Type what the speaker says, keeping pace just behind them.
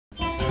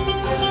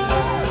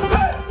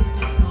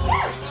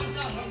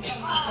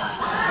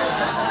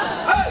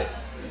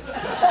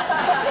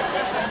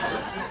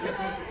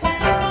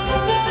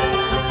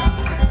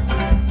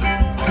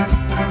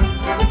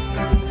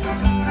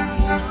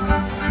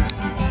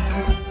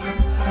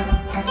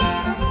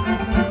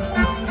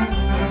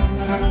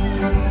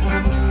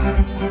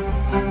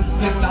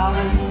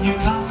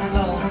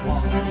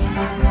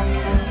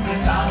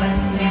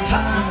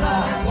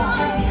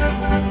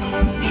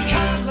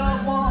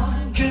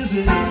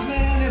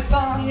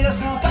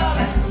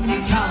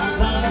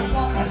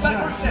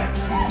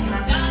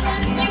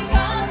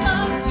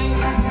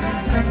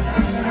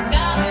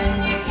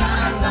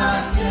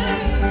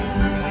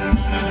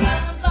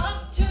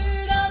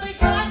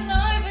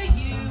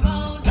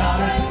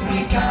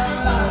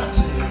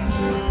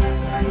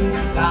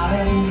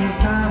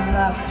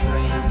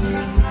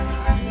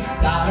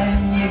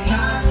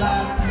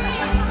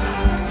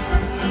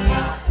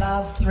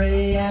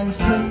and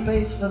sleep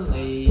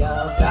peacefully.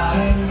 Oh,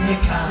 darling, you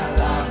can't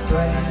love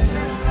three.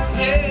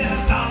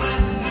 Yes,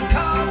 darling, you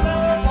can't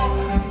love four.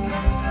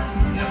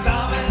 Yes,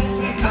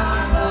 darling, you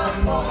can't love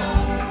four.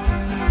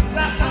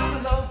 Last time we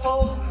loved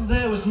four,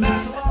 there was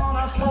missile on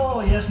our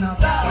floor. Yes, now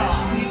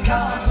darling, you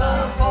can't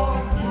love four.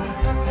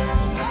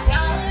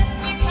 Darling,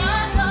 you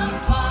can't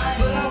love five.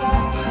 But I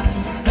want to.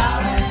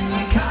 Darling,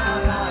 you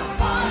can't love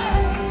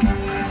five.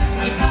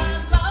 You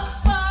can't love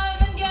five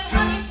and get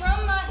honey from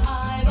my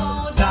hive.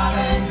 Oh,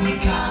 Darling, you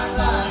can't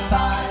love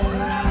five.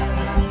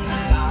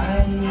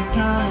 Darling, you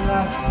can't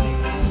love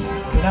six.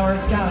 You know where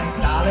it's going.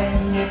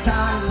 Darling, you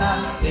can't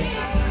love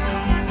six.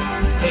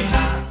 You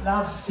can't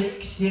love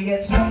six. You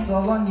get spots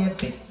all on your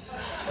bits.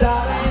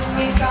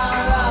 Darling, you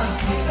can't love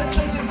six. Let's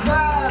see some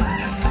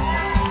crabs.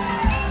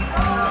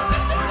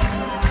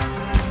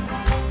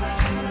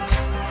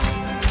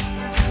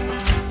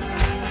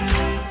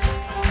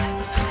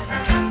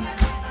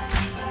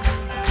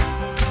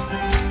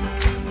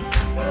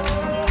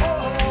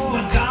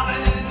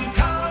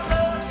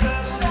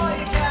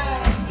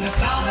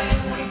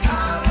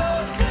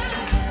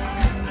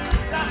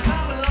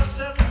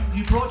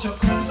 Brought your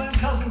Queensland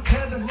cousin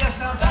Kevin. Yes,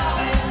 now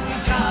darling, you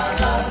can't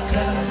love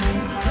seven.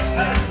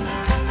 Hey.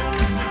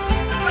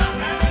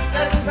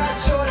 There's a bad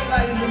shorty,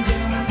 ladies and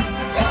gentlemen.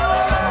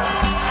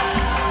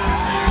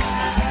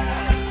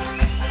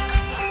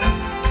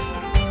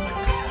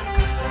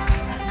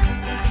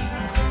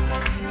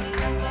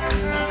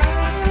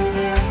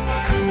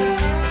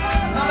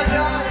 Mama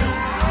Joe,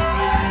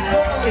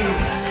 formerly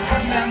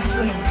of Mount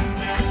Sling.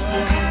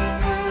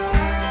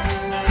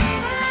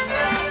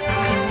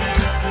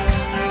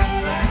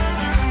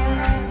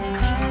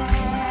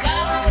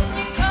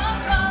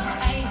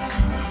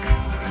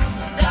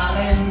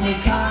 You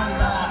can't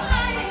love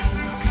eight.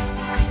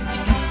 You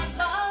can't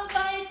love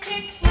eight.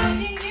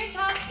 Exciting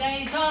Utah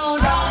State. Oh,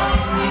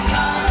 darling, you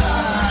can't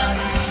love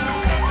eight.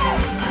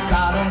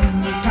 Darling,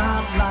 you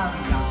can't love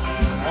nine.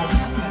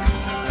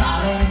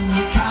 Darling,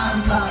 you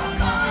can't love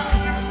nine.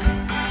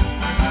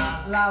 You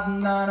can't love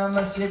nine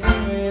unless you do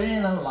it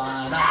in a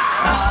line.